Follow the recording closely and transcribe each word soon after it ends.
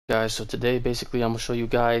Guys, so today basically I'm gonna show you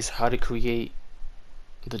guys how to create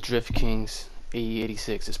the Drift King's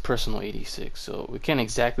AE86, its personal 86. So we can't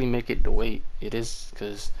exactly make it the way it is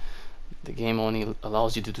because the game only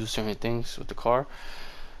allows you to do certain things with the car.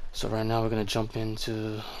 So right now we're gonna jump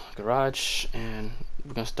into garage and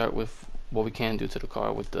we're gonna start with what we can do to the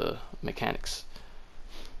car with the mechanics.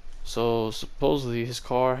 So supposedly his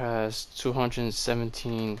car has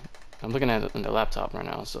 217. I'm looking at it in the laptop right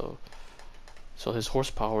now. So his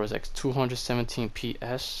horsepower is like 217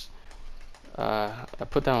 PS. I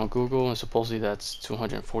put that on Google and supposedly that's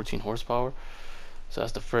 214 horsepower. So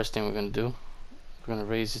that's the first thing we're going to do. We're going to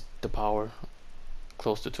raise the power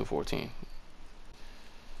close to 214.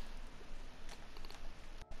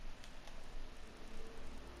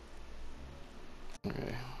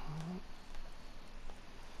 Okay.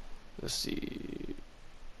 Let's see.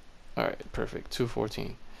 Alright, perfect.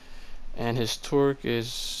 214. And his torque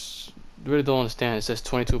is, really don't understand. It says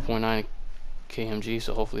 22.9 kmg,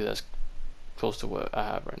 so hopefully that's close to what I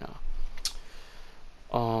have right now.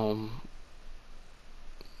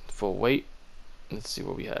 For weight, let's see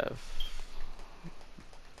what we have.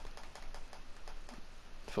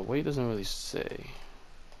 For weight doesn't really say,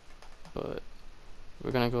 but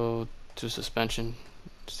we're gonna go to suspension,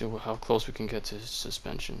 see how close we can get to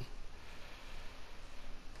suspension.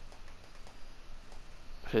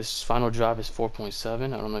 His final drive is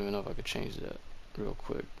 4.7. I don't even know if I could change that real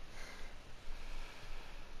quick.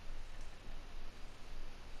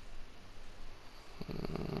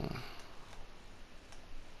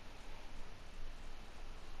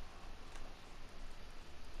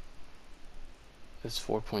 It's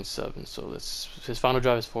 4.7, so his final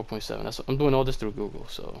drive is 4.7. I'm doing all this through Google,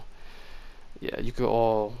 so yeah, you could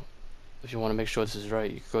all, if you want to make sure this is right,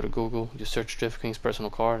 you could go to Google, just search Drift King's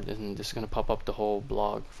personal car, and this is gonna pop up the whole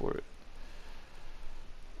blog for it.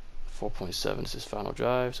 4.7 is his final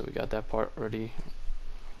drive, so we got that part ready.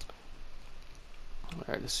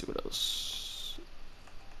 Alright, let's see what else.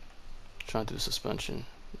 Trying to do suspension.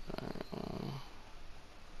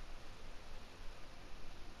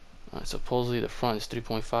 Alright, supposedly the front is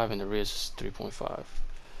 3.5 and the rear is 3.5.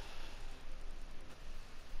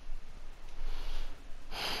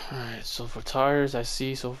 Alright, so for tires, I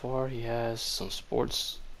see so far he has some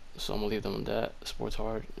sports, so I'm gonna leave them on that. Sports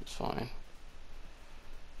hard, it's fine.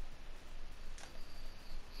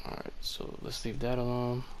 Alright, so let's leave that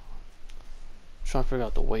alone. I'm trying to figure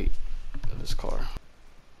out the weight of his car.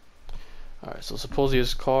 Alright, so supposedly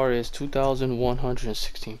his car is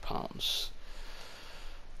 2,116 pounds.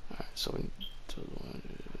 Alright, so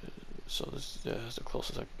that's the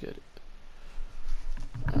closest I could get it.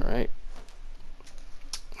 Alright.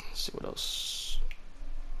 Let's see what else.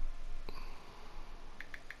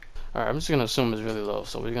 Alright, I'm just gonna assume it's really low,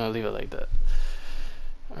 so we're gonna leave it like that.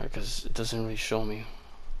 Alright, because it doesn't really show me.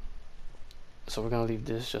 So we're gonna leave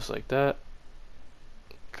this just like that,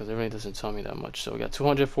 because it really doesn't tell me that much. So we got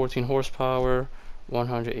 214 horsepower,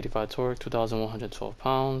 185 torque, 2,112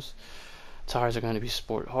 pounds. Tires are going to be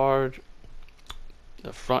sport hard.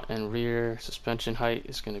 The front and rear suspension height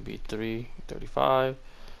is going to be 335.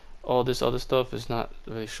 All this other stuff is not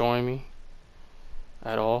really showing me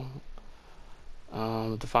at all.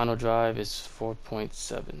 The final drive is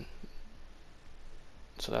 4.7.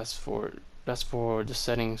 So that's for the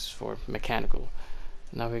settings for mechanical.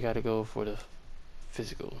 Now we got to go for the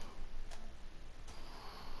physical.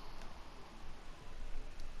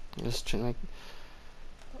 Just like,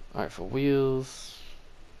 alright, for wheels,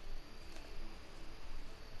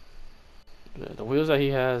 the wheels that he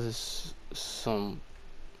has is some,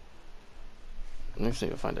 let me see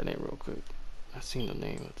if I find the name real quick. I've seen the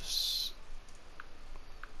name of this.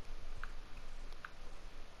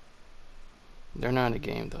 They're not in the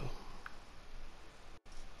game though.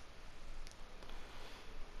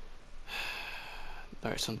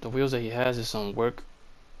 Alright, so the wheels that he has is some Work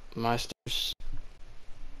Masters,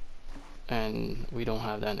 and we don't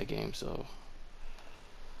have that in the game, so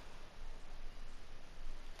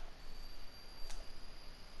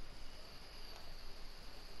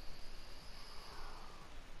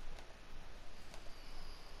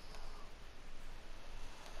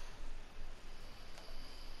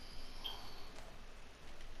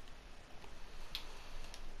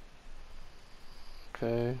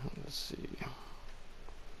okay, let's see.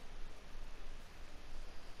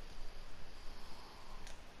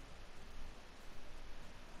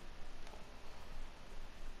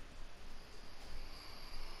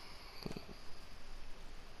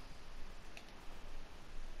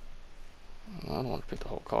 I don't want to pick the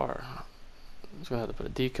whole car. I'm just gonna have to put a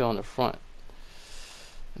decal on the front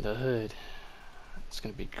and the hood. It's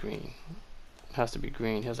gonna be green. It has to be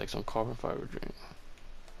green. It has like some carbon fiber green.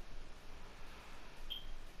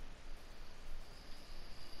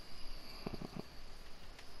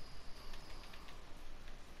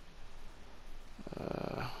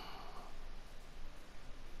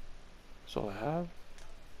 That's all I have.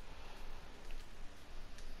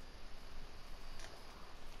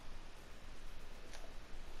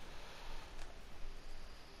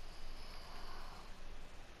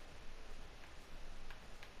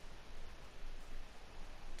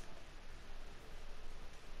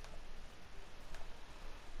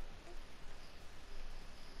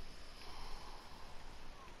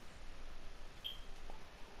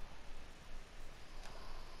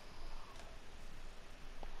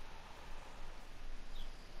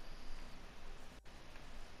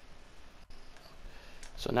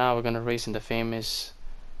 So now we're gonna race in the famous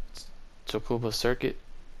Tsukuba circuit.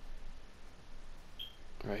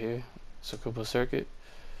 Right here, Tsukuba circuit.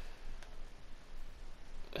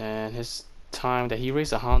 And his time that he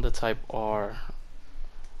raced a Honda Type R,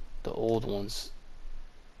 the old ones.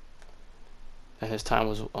 And his time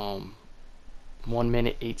was 1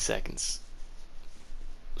 minute 8 seconds.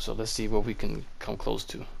 So let's see what we can come close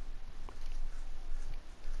to.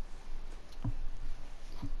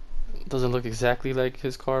 Doesn't look exactly like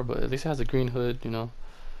his car, but at least it has a green hood, you know.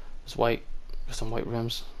 It's white, with some white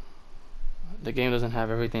rims. The game doesn't have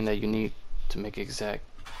everything that you need to make exact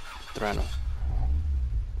TRUENO.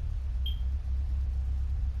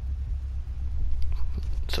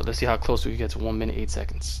 So let's see how close we can get to 1 minute 8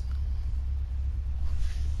 seconds.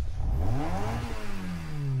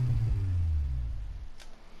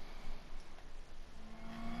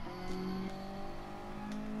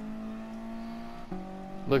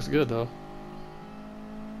 Looks good though.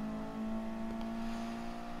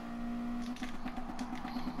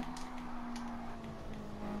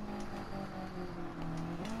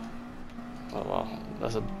 Oh wow,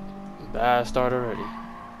 that's a bad start already.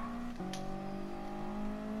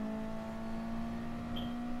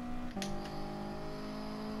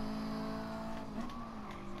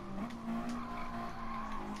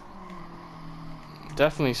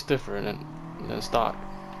 Definitely stiffer than stock.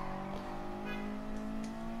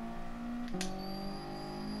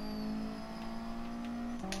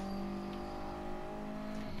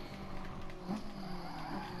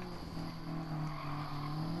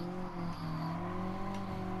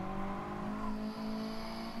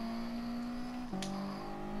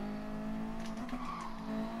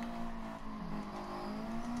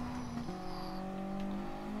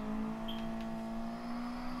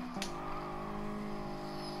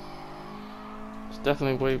 It's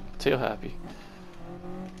definitely way tail happy.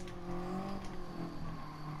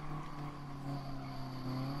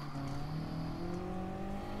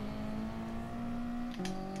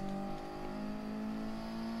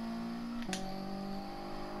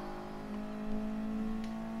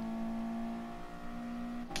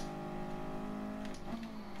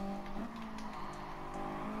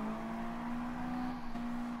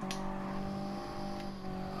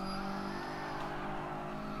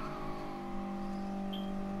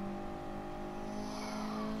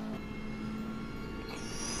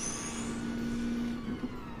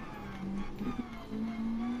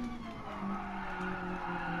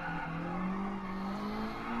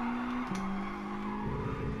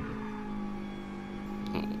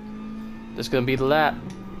 This is gonna be the lap.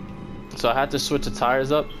 So I had to switch the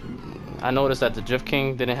tires up. I noticed that the Drift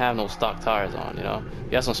King didn't have no stock tires on, you know.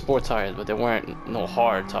 He had some sport tires, but they weren't no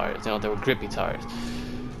hard tires, you know, they were grippy tires.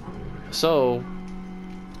 So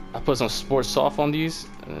I put some sport soft on these,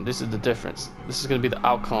 and this is the difference. This is gonna be the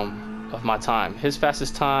outcome of my time. His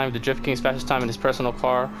fastest time, the Drift King's fastest time in his personal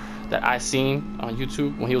car that I seen on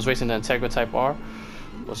YouTube when he was racing the Integra Type R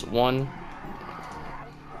was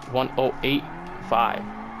 1:08.5.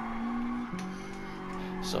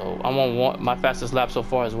 So I'm on my fastest lap so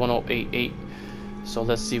far is 1:08.8. So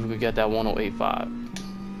let's see if we can get that 1:08.5.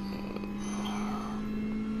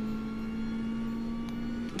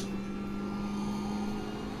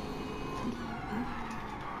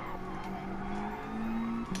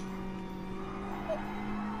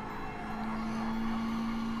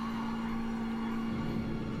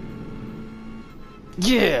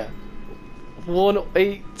 Yeah,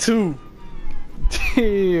 1:08.2.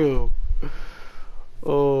 Damn.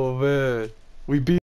 Oh man, we beat.